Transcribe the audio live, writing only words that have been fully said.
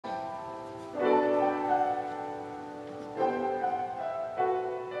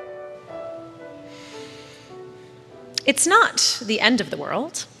It's not the end of the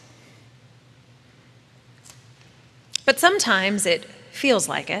world, but sometimes it feels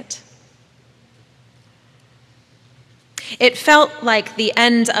like it. It felt like the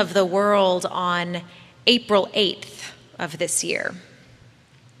end of the world on April 8th of this year.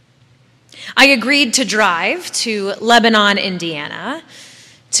 I agreed to drive to Lebanon, Indiana,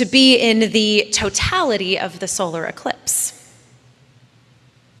 to be in the totality of the solar eclipse.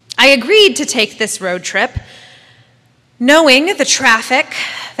 I agreed to take this road trip, knowing the traffic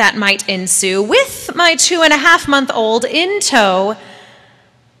that might ensue, with my 2.5-month-old in tow,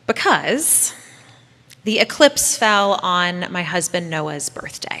 because the eclipse fell on my husband Noah's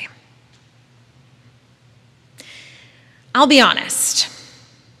birthday. I'll be honest,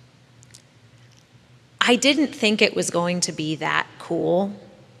 I didn't think it was going to be that cool.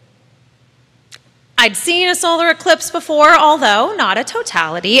 I'd seen a solar eclipse before, although not a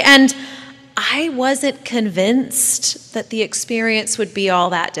totality, and I wasn't convinced that the experience would be all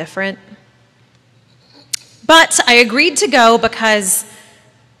that different. But I agreed to go because,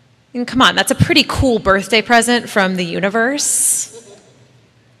 come on, that's a pretty cool birthday present from the universe.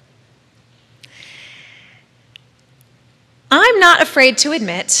 I'm not afraid to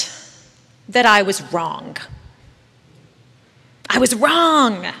admit that I was wrong. I was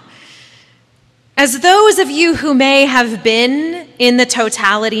wrong. As those of you who may have been in the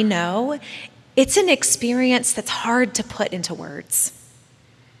totality know, it's an experience that's hard to put into words.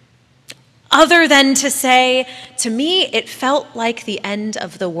 Other than to say, to me, it felt like the end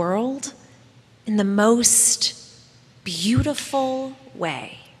of the world in the most beautiful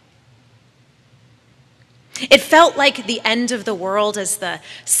way. It felt like the end of the world as the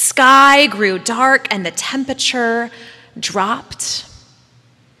sky grew dark and the temperature dropped.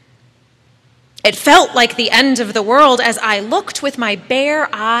 It felt like the end of the world as I looked with my bare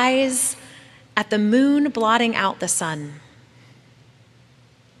eyes at the moon blotting out the sun.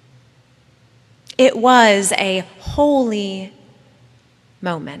 It was a holy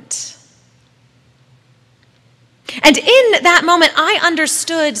moment. And in that moment, I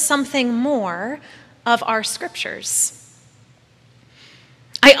understood something more of our scriptures.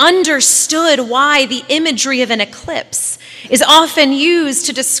 I understood why the imagery of an eclipse is often used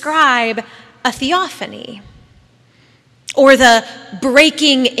to describe a theophany, or the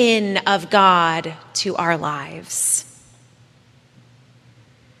breaking in of God to our lives.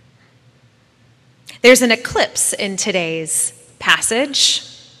 There's an eclipse in today's passage.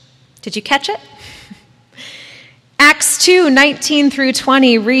 Did you catch it? Acts 2:19 through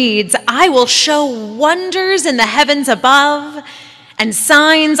 20 reads, "I will show wonders in the heavens above and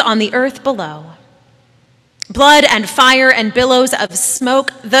signs on the earth below. Blood and fire and billows of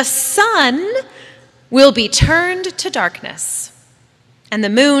smoke. The sun will be turned to darkness and the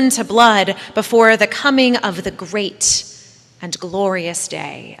moon to blood before the coming of the great and glorious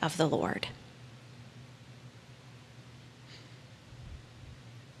day of the Lord."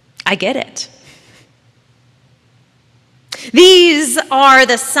 I get it. These are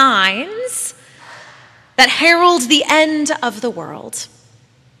the signs that herald the end of the world,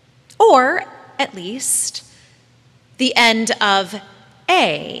 or at least the end of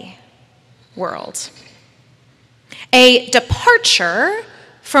a world, a departure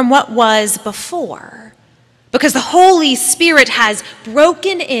from what was before, because the Holy Spirit has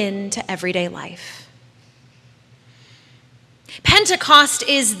broken into everyday life. Pentecost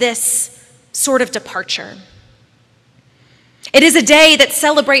is this sort of departure. It is a day that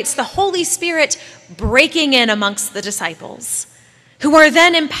celebrates the Holy Spirit breaking in amongst the disciples, who are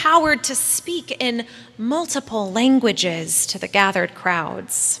then empowered to speak in multiple languages to the gathered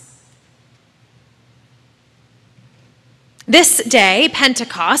crowds. This day,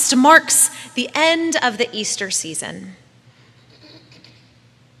 Pentecost, marks the end of the Easter season.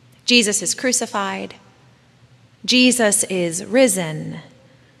 Jesus is crucified. Jesus is risen.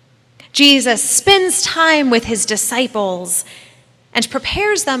 Jesus spends time with his disciples and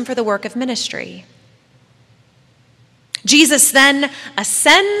prepares them for the work of ministry. Jesus then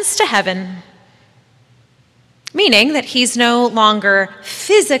ascends to heaven, meaning that he's no longer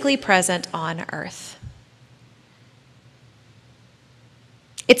physically present on earth.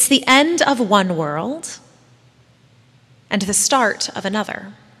 It's the end of one world and the start of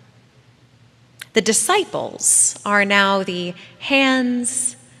another. The disciples are now the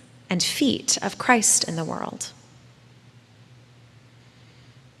hands and feet of Christ in the world.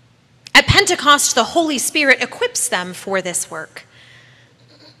 At Pentecost, the Holy Spirit equips them for this work.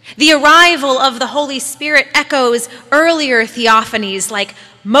 The arrival of the Holy Spirit echoes earlier theophanies like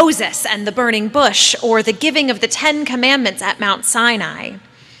Moses and the burning bush, or the giving of the 10 Commandments at Mount Sinai.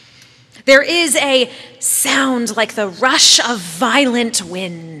 There is a sound like the rush of violent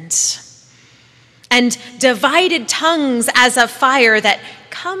wind, and divided tongues as of fire that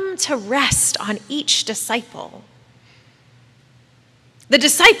come to rest on each disciple. The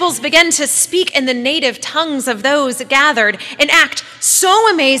disciples begin to speak in the native tongues of those gathered, an act so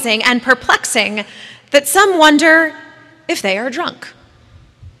amazing and perplexing that some wonder if they are drunk.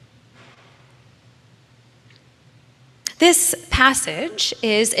 This passage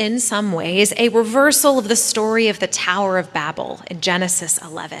is in some ways a reversal of the story of the Tower of Babel in Genesis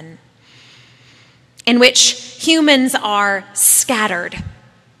 11, in which humans are scattered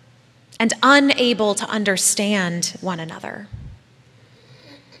and unable to understand one another.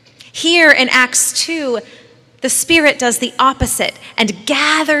 Here in Acts 2, the Spirit does the opposite and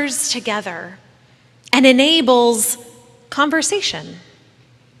gathers together and enables conversation.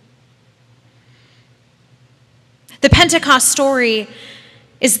 The Pentecost story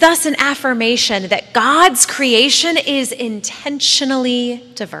is thus an affirmation that God's creation is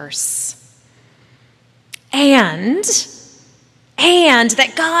intentionally diverse, and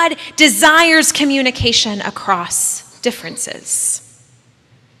that God desires communication across differences.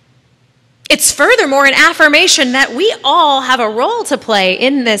 It's furthermore an affirmation that we all have a role to play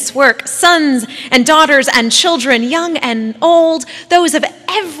in this work, sons and daughters and children, young and old, those of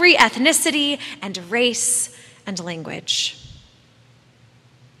every ethnicity and race and language.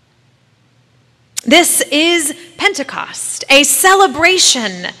 This is Pentecost, a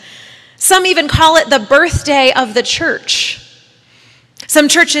celebration. Some even call it the birthday of the church. Some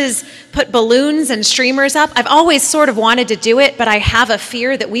churches put balloons and streamers up. I've always sort of wanted to do it, but I have a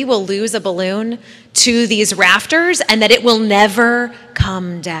fear that we will lose a balloon to these rafters and that it will never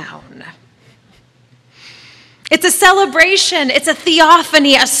come down. It's a celebration, it's a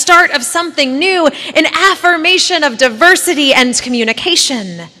theophany, a start of something new, an affirmation of diversity and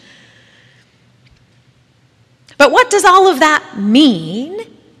communication. But what does all of that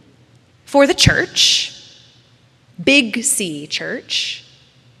mean for the church, Big C church,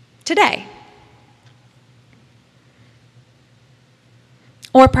 today?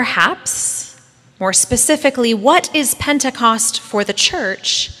 Or perhaps, more specifically, what is Pentecost for the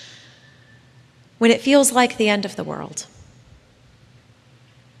church when it feels like the end of the world?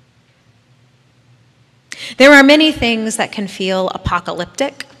 There are many things that can feel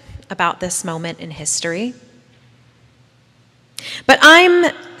apocalyptic about this moment in history. But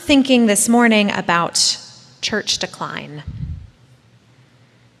I'm thinking this morning about church decline.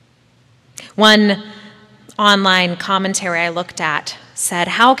 One online commentary I looked at said,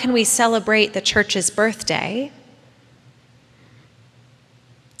 "How can we celebrate the church's birthday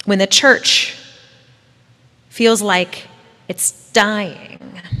when the church feels like it's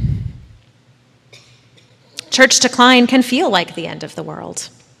dying?" Church decline can feel like the end of the world,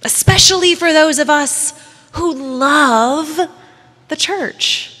 especially for those of us who love the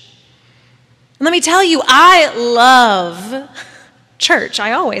church. And let me tell you, I love church.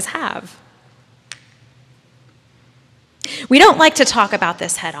 I always have. We don't like to talk about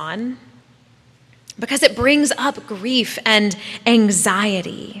this head on because it brings up grief and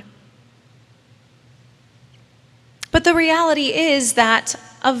anxiety. But the reality is that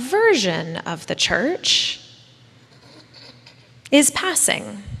a version of the church is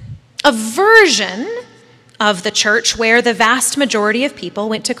passing. A version of the church where the vast majority of people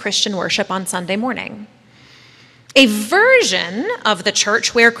went to Christian worship on Sunday morning. A version of the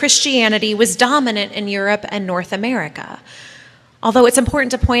church where Christianity was dominant in Europe and North America. Although it's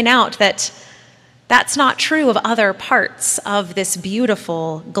important to point out that that's not true of other parts of this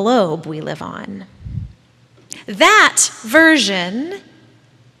beautiful globe we live on. That version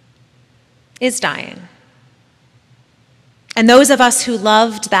is dying. And those of us who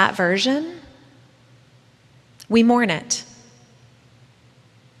loved that version, we mourn it.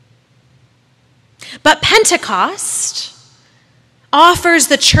 But Pentecost offers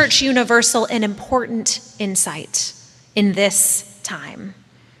the church universal an important insight in this time,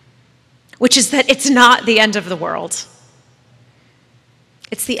 which is that it's not the end of the world.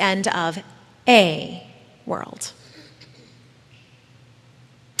 It's the end of a world.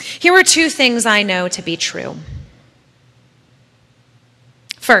 Here are two things I know to be true.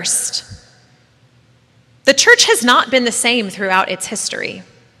 First, the church has not been the same throughout its history.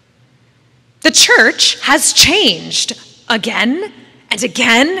 The church has changed again and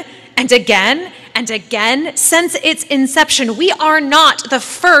again and again and again since its inception. We are not the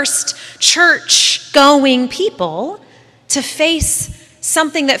first church-going people to face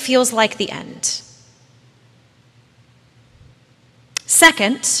something that feels like the end.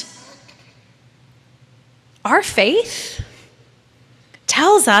 Second, our faith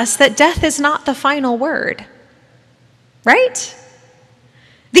tells us that death is not the final word, right?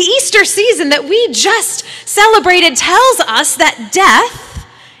 The Easter season that we just celebrated tells us that death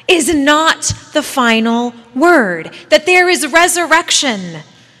is not the final word, that there is resurrection.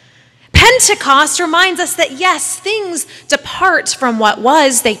 Pentecost reminds us that yes, things depart from what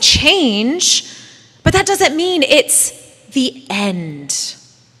was, they change, but that doesn't mean it's the end.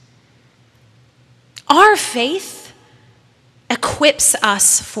 Our faith equips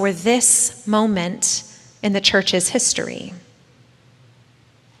us for this moment in the church's history.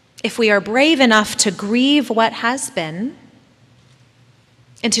 If we are brave enough to grieve what has been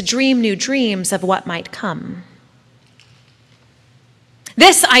and to dream new dreams of what might come.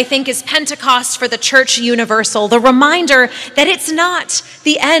 This, I think, is Pentecost for the Church Universal, the reminder that it's not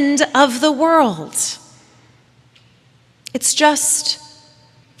the end of the world. It's just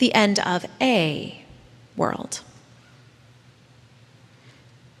the end of a world.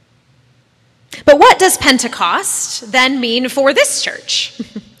 But what does Pentecost then mean for this church?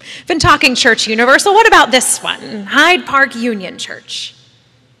 I've been talking Church Universal. What about this one? Hyde Park Union Church.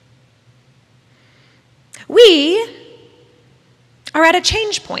 We are at a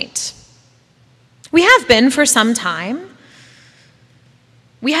change point. We have been for some time.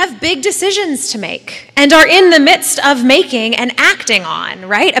 We have big decisions to make and are in the midst of making and acting on,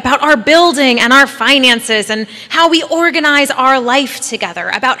 right? About our building and our finances and how we organize our life together,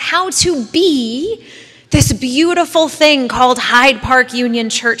 about how to be this beautiful thing called Hyde Park Union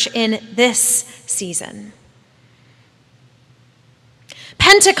Church in this season.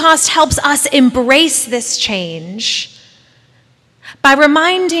 Pentecost helps us embrace this change by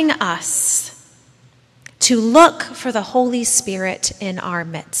reminding us to look for the Holy Spirit in our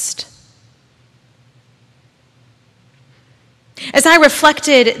midst. As I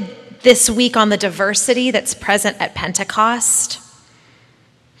reflected this week on the diversity that's present at Pentecost,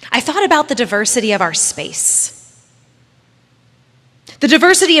 I thought about the diversity of our space. The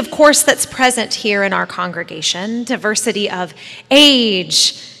diversity, of course, that's present here in our congregation, diversity of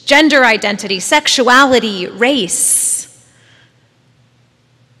age, gender identity, sexuality, race.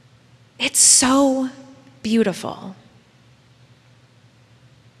 It's so beautiful.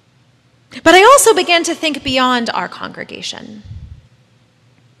 But I also began to think beyond our congregation.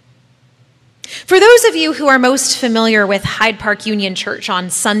 For those of you who are most familiar with Hyde Park Union Church on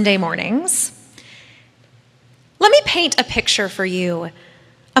Sunday mornings, let me paint a picture for you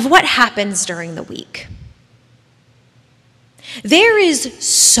of what happens during the week. There is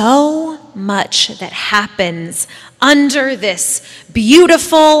so much that happens under this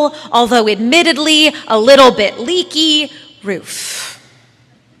beautiful, although admittedly a little bit leaky, roof.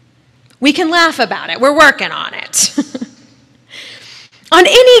 We can laugh about it. We're working on it. On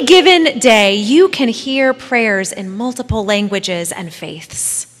any given day, you can hear prayers in multiple languages and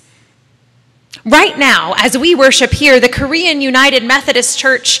faiths. Right now, as we worship here, the Korean United Methodist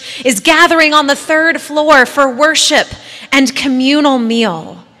Church is gathering on the third floor for worship and communal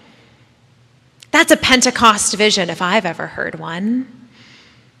meal. That's a Pentecost vision if I've ever heard one.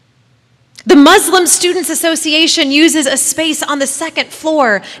 The Muslim Students Association uses a space on the second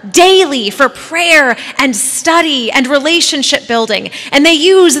floor daily for prayer and study and relationship building, and they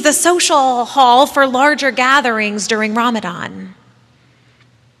use the social hall for larger gatherings during Ramadan.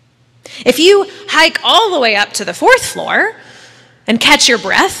 If you hike all the way up to the fourth floor and catch your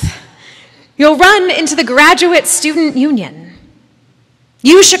breath, you'll run into the Graduate Student Union.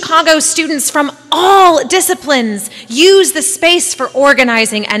 Chicago students from all disciplines use the space for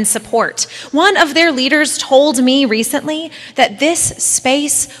organizing and support. One of their leaders told me recently that this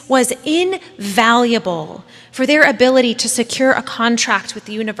space was invaluable for their ability to secure a contract with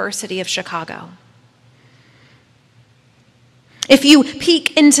the University of Chicago. If you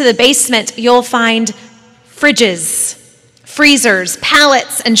peek into the basement, you'll find fridges, freezers,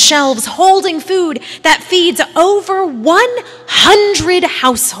 pallets, and shelves holding food that feeds over 100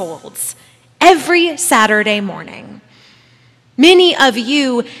 households every Saturday morning. Many of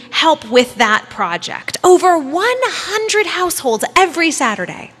you help with that project. Over 100 households every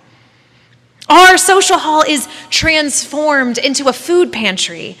Saturday. Our social hall is transformed into a food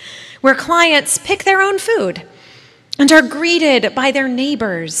pantry where clients pick their own food and are greeted by their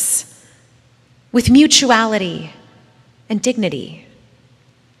neighbors with mutuality and dignity.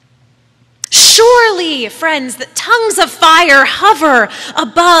 Surely, friends, that tongues of fire hover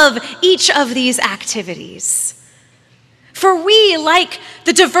above each of these activities. For we, like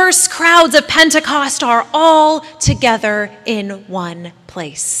the diverse crowds of Pentecost, are all together in one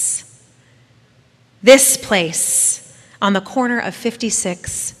place. This place on the corner of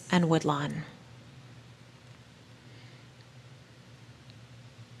 56 and Woodlawn.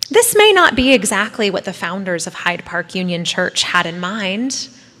 This may not be exactly what the founders of Hyde Park Union Church had in mind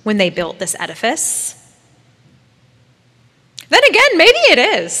when they built this edifice. Then again, maybe it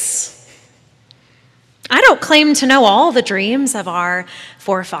is. I don't claim to know all the dreams of our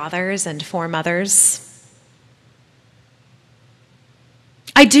forefathers and foremothers.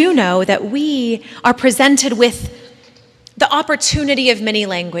 I do know that we are presented with the opportunity of many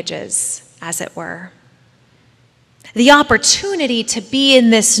languages, as it were. The opportunity to be in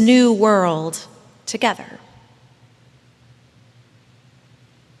this new world together.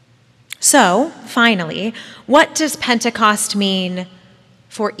 So, finally, what does Pentecost mean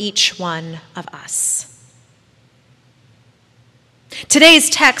for each one of us? Today's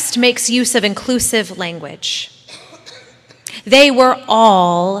text makes use of inclusive language. They were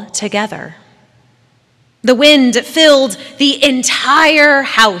all together. The wind filled the entire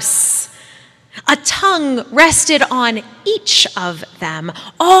house. A tongue rested on each of them.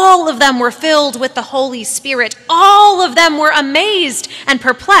 All of them were filled with the Holy Spirit. All of them were amazed and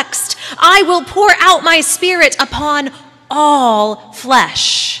perplexed. I will pour out my Spirit upon all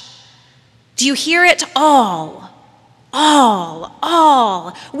flesh. Do you hear it? All.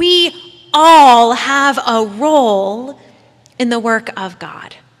 We all have a role in the work of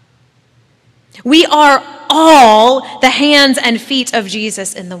God. We are all the hands and feet of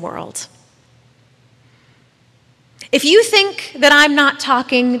Jesus in the world. If you think that I'm not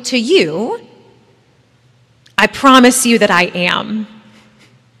talking to you, I promise you that I am.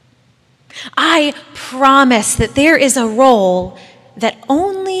 I promise that there is a role that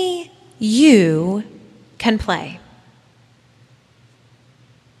only you can play.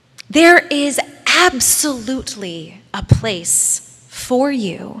 There is absolutely a place for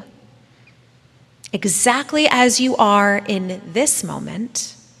you, exactly as you are in this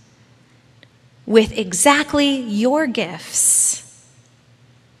moment, with exactly your gifts,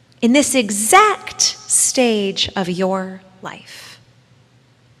 in this exact stage of your life.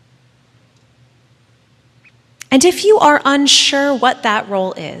 And if you are unsure what that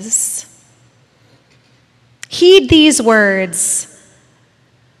role is, heed these words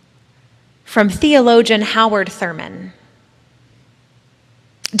from theologian Howard Thurman.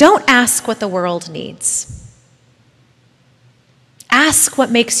 Don't ask what the world needs. Ask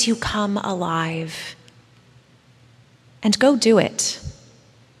what makes you come alive, and go do it.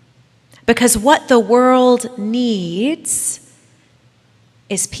 Because what the world needs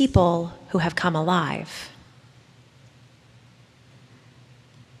is people who have come alive.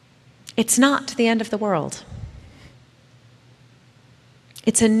 It's not the end of the world.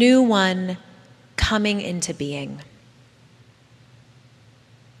 It's a new one coming into being.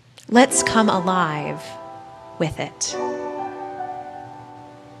 Let's come alive with it.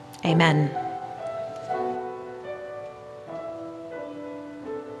 Amen.